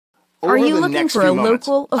Are you looking for a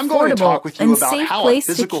local, affordable, and safe place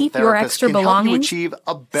to keep your extra belongings?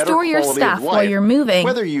 Store your stuff while you're moving,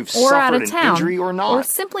 or out of town, or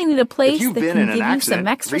simply need a place that can give you some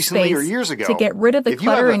extra space to get rid of the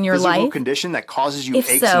clutter in your life?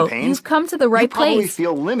 If so, you've come to the right place.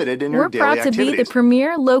 We're proud to be the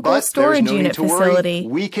premier local storage unit facility,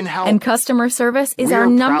 and customer service is our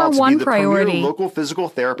 #1 priority.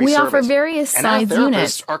 We offer various size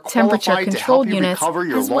units, temperature-controlled units,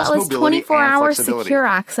 as well as 24-hour secure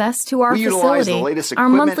access to our facility. Our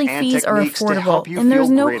monthly fees are affordable, and there's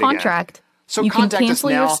no contract. You can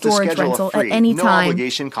cancel your storage rental at any time.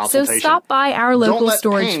 So stop by our local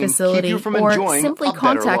storage facility or simply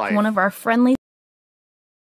contact one of our friendly